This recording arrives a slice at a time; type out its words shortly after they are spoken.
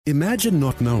Imagine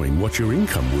not knowing what your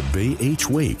income would be each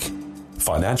week.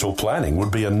 Financial planning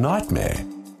would be a nightmare.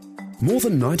 More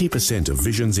than 90% of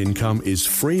Vision's income is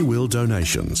free will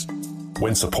donations.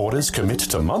 When supporters commit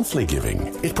to monthly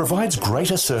giving, it provides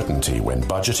greater certainty when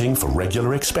budgeting for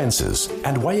regular expenses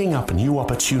and weighing up new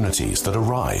opportunities that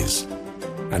arise.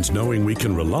 And knowing we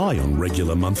can rely on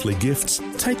regular monthly gifts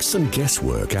takes some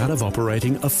guesswork out of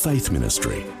operating a faith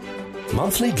ministry.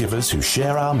 Monthly givers who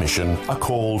share our mission are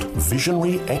called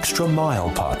Visionary Extra Mile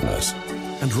Partners.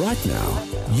 And right now,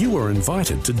 you are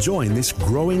invited to join this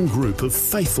growing group of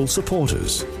faithful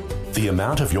supporters. The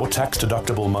amount of your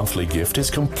tax-deductible monthly gift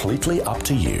is completely up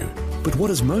to you. But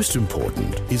what is most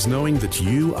important is knowing that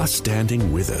you are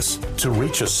standing with us to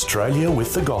reach Australia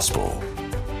with the gospel.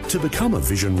 To become a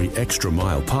Visionary Extra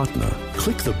Mile partner,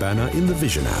 click the banner in the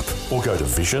Vision app or go to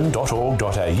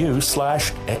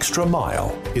vision.org.au/extra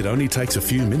mile. It only takes a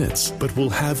few minutes, but will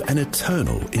have an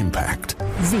eternal impact.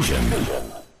 Vision.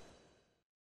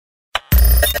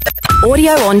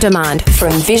 Audio on demand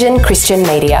from Vision Christian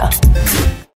Media.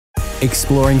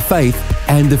 Exploring faith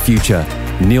and the future.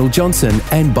 Neil Johnson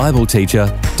and Bible teacher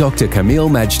Dr. Kameel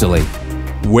Majdali.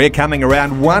 We're coming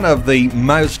around one of the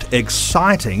most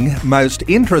exciting, most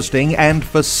interesting, and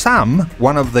for some,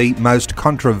 one of the most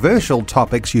controversial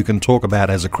topics you can talk about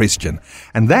as a Christian.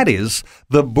 And that is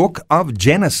the book of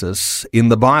Genesis in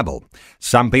the Bible.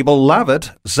 Some people love it.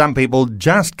 Some people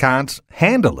just can't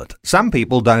handle it. Some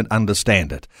people don't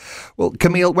understand it. Well,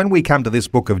 Kameel, when we come to this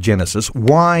book of Genesis,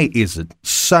 why is it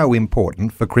so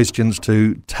important for Christians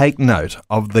to take note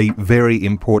of the very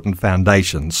important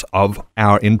foundations of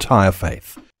our entire faith?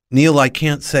 Neil, I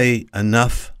can't say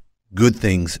enough good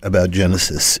things about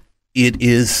Genesis. It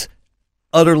is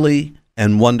utterly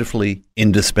and wonderfully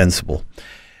indispensable.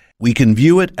 We can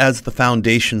view it as the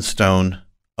foundation stone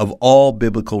of all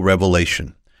biblical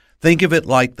revelation. Think of it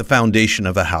like the foundation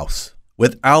of a house.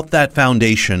 Without that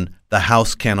foundation, the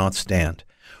house cannot stand.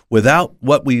 Without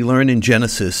what we learn in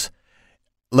Genesis,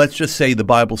 let's just say the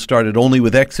Bible started only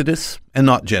with Exodus and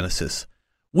not Genesis,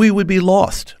 we would be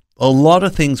lost. A lot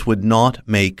of things would not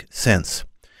make sense.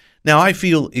 Now, I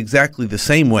feel exactly the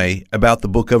same way about the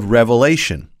book of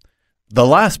Revelation, the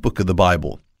last book of the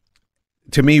Bible.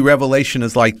 To me, Revelation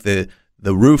is like the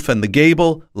roof and the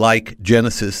gable, like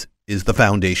Genesis is the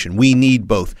foundation. We need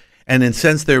both. And in a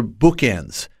sense, they're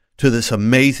bookends to this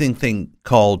amazing thing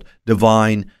called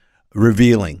divine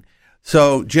revealing.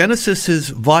 So Genesis is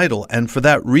vital, and for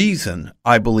that reason,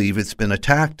 I believe it's been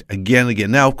attacked again and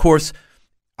again. Now, of course,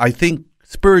 I think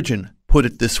Spurgeon put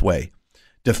it this way: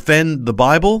 defend the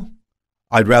Bible,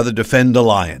 I'd rather defend a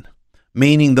lion.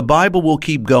 Meaning the Bible will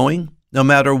keep going no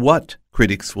matter what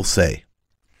critics will say.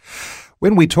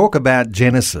 When we talk about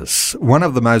Genesis, one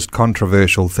of the most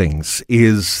controversial things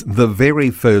is the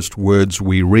very first words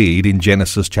we read in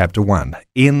Genesis chapter 1.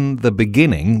 In the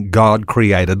beginning, God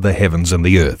created the heavens and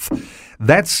the earth.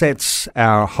 That sets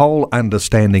our whole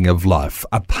understanding of life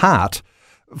apart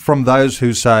from those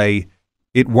who say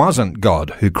it wasn't God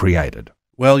who created.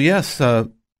 Well, yes,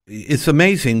 it's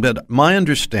amazing, but my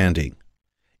understanding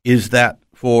is that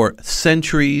for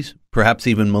centuries, perhaps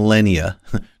even millennia,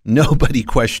 nobody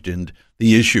questioned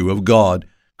the issue of God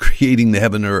creating the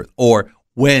heaven and earth, or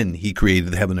when he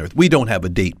created the heaven and earth. We don't have a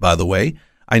date, by the way.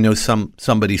 I know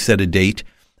somebody set a date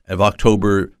of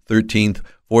October 13th,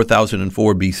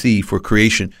 4004 BC for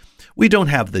creation. We don't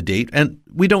have the date, and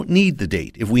we don't need the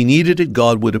date. If we needed it,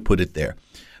 God would have put it there.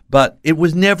 But it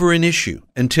was never an issue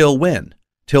until when?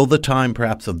 Till the time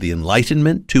perhaps of the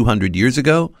Enlightenment 200 years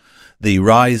ago, the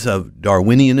rise of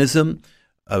Darwinianism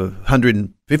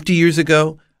 150 years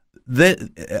ago.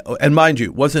 And mind you,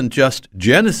 it wasn't just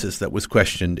Genesis that was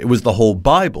questioned, it was the whole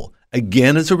Bible,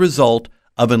 again as a result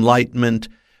of Enlightenment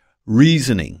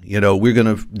reasoning. You know, we're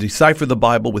going to decipher the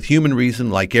Bible with human reason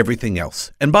like everything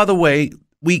else. And by the way,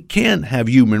 we can have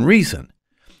human reason.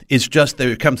 It's just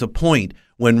there comes a point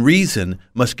when reason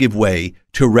must give way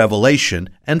to revelation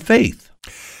and faith.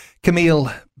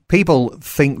 Kameel, people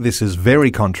think this is very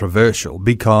controversial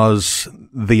because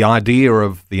the idea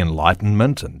of the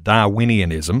Enlightenment and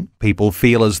Darwinianism, people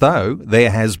feel as though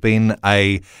there has been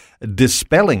a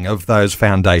dispelling of those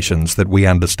foundations that we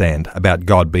understand about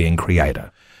God being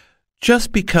creator.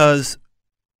 Just because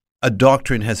a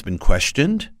doctrine has been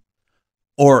questioned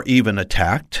or even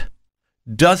attacked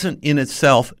doesn't in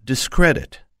itself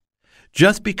discredit.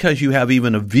 Just because you have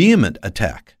even a vehement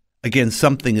attack against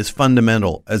something as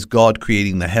fundamental as God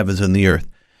creating the heavens and the earth,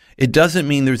 it doesn't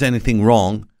mean there's anything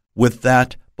wrong with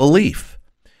that belief.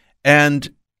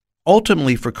 And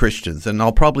ultimately for Christians, and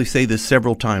I'll probably say this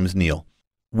several times, Neil,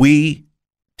 we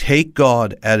take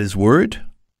God at his word,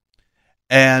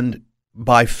 and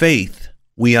by faith,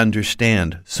 we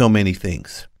understand so many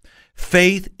things.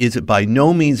 Faith is by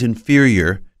no means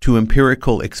inferior to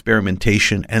empirical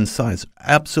experimentation and science.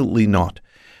 Absolutely not.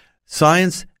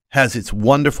 Science has its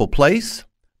wonderful place,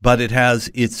 but it has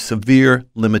its severe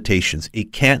limitations.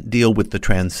 It can't deal with the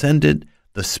transcendent,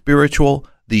 the spiritual,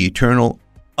 the eternal.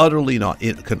 Utterly not.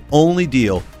 It can only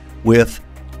deal with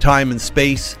time and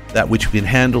space, that which we can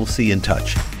handle, see, and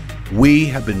touch. We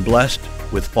have been blessed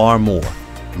with far more.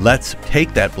 Let's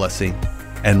take that blessing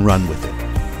and run with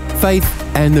it. Faith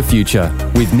and the Future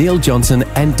with Neil Johnson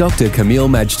and Dr. Kameel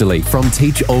Majdali from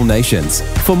Teach All Nations.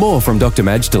 For more from Dr.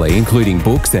 Majdali, including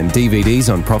books and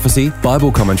DVDs on prophecy,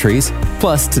 Bible commentaries,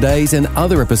 plus today's and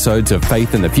other episodes of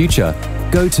Faith and the Future,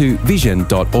 go to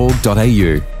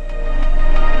vision.org.au.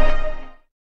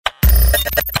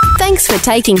 Thanks for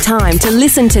taking time to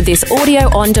listen to this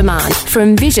audio on demand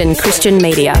from Vision Christian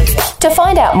Media. To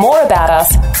find out more about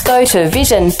us, go to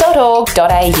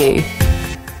vision.org.au.